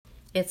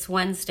It's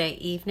Wednesday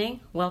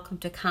evening. Welcome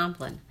to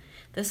Compline.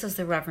 This is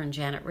the Reverend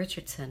Janet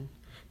Richardson.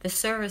 The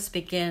service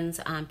begins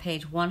on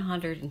page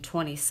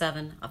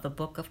 127 of the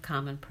Book of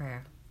Common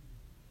Prayer.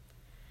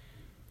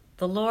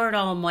 The Lord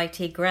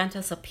Almighty grant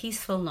us a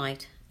peaceful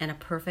night and a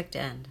perfect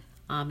end.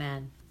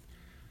 Amen.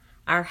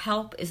 Our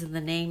help is in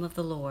the name of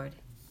the Lord,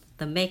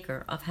 the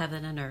Maker of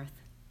heaven and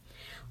earth.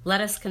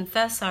 Let us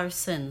confess our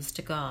sins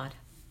to God.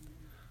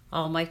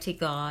 Almighty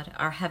God,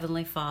 our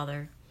Heavenly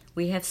Father,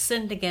 we have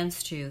sinned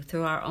against you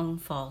through our own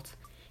fault,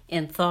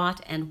 in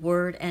thought and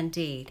word and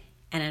deed,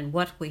 and in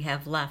what we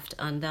have left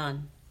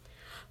undone.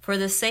 For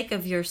the sake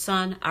of your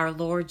Son, our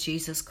Lord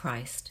Jesus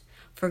Christ,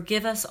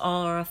 forgive us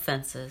all our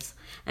offenses,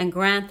 and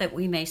grant that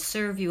we may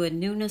serve you in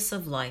newness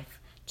of life,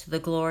 to the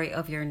glory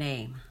of your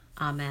name.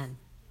 Amen.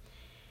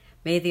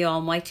 May the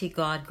Almighty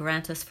God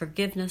grant us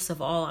forgiveness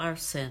of all our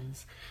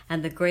sins,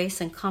 and the grace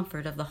and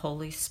comfort of the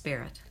Holy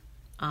Spirit.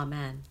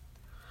 Amen.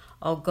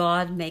 O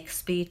God, make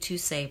speed to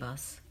save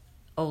us.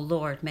 O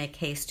Lord, make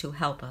haste to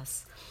help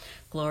us.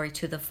 Glory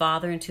to the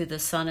Father, and to the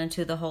Son, and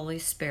to the Holy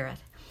Spirit,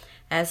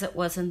 as it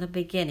was in the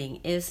beginning,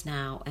 is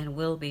now, and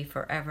will be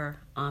forever.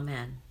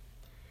 Amen.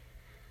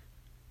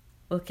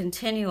 We'll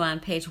continue on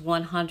page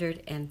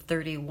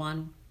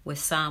 131 with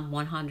Psalm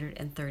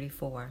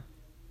 134.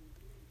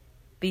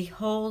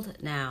 Behold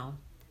now,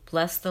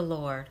 bless the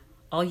Lord,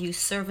 all you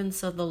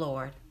servants of the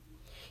Lord,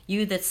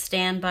 you that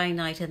stand by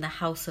night in the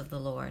house of the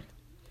Lord.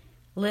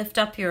 Lift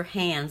up your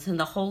hands in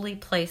the holy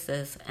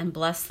places and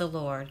bless the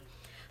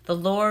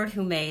Lord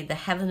who made the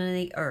heaven and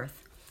the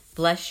earth,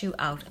 bless you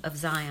out of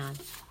Zion.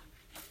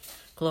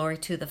 Glory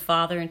to the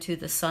Father, and to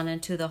the Son,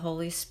 and to the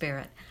Holy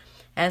Spirit,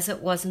 as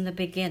it was in the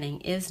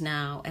beginning, is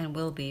now, and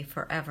will be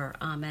forever.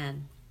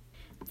 Amen.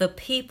 The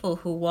people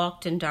who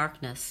walked in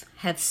darkness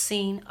have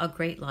seen a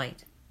great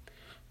light.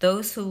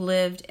 Those who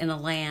lived in a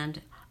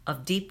land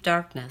of deep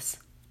darkness,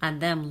 on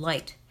them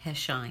light has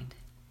shined.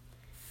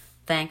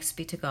 Thanks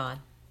be to God.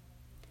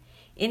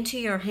 Into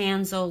your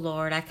hands, O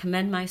Lord, I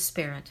commend my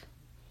spirit.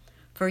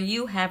 For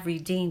you have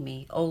redeemed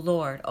me, O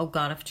Lord, O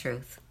God of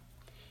truth.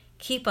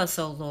 Keep us,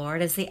 O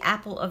Lord, as the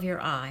apple of your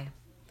eye.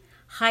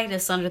 Hide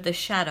us under the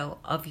shadow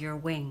of your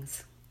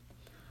wings.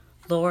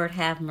 Lord,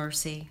 have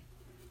mercy.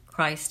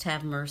 Christ,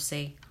 have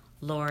mercy.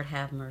 Lord,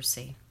 have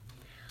mercy.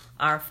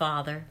 Our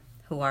Father,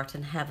 who art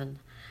in heaven,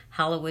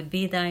 hallowed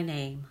be thy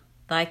name.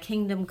 Thy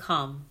kingdom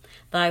come,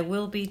 thy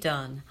will be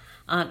done,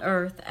 on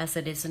earth as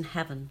it is in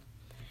heaven.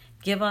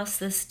 Give us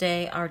this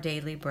day our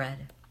daily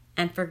bread,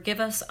 and forgive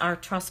us our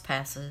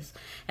trespasses,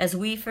 as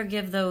we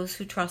forgive those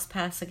who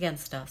trespass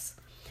against us.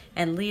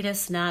 And lead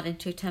us not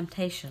into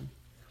temptation,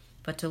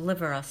 but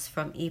deliver us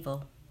from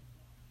evil.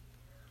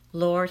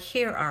 Lord,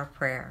 hear our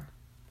prayer,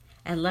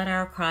 and let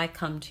our cry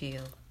come to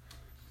you.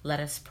 Let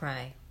us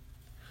pray.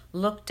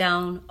 Look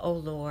down, O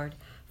Lord,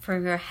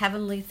 from your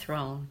heavenly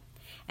throne,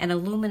 and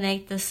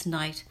illuminate this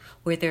night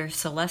with your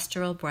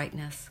celestial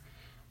brightness,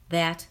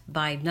 that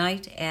by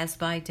night as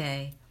by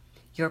day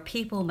your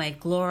people may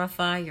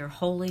glorify your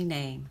holy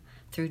name,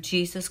 through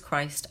Jesus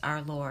Christ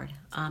our Lord.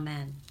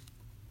 Amen.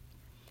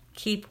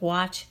 Keep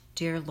watch,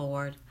 dear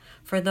Lord,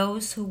 for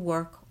those who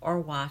work or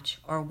watch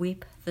or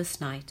weep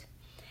this night,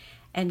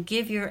 and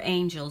give your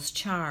angels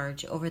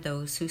charge over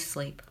those who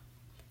sleep.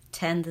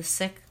 Tend the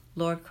sick,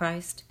 Lord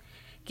Christ.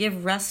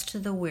 Give rest to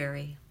the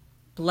weary.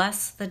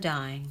 Bless the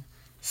dying.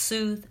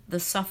 Soothe the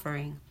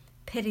suffering.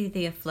 Pity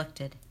the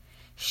afflicted.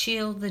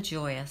 Shield the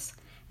joyous,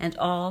 and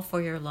all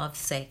for your love's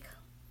sake.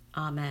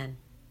 Amen.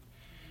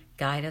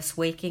 Guide us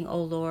waking, O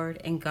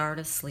Lord, and guard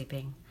us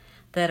sleeping,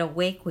 that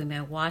awake we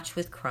may watch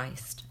with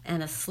Christ,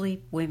 and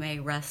asleep we may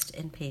rest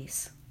in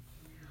peace.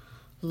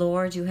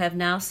 Lord, you have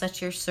now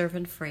set your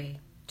servant free,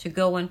 to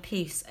go in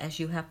peace as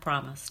you have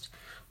promised.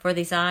 For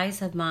these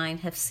eyes of mine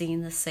have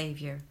seen the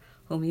Savior,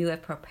 whom you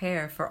have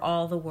prepared for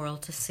all the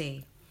world to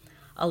see,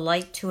 a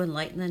light to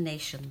enlighten the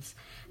nations,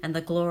 and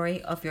the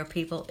glory of your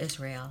people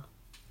Israel.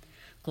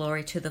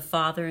 Glory to the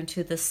Father, and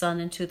to the Son,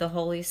 and to the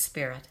Holy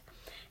Spirit,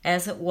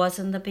 as it was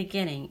in the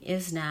beginning,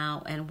 is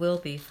now, and will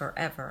be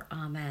forever.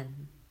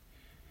 Amen.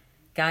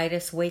 Guide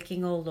us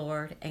waking, O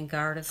Lord, and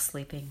guard us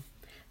sleeping,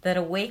 that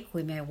awake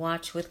we may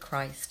watch with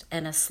Christ,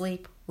 and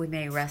asleep we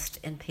may rest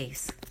in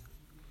peace.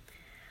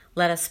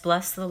 Let us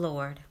bless the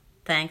Lord.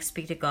 Thanks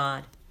be to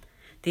God.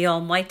 The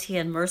Almighty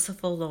and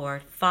merciful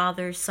Lord,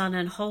 Father, Son,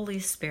 and Holy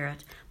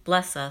Spirit,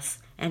 bless us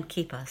and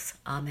keep us.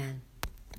 Amen.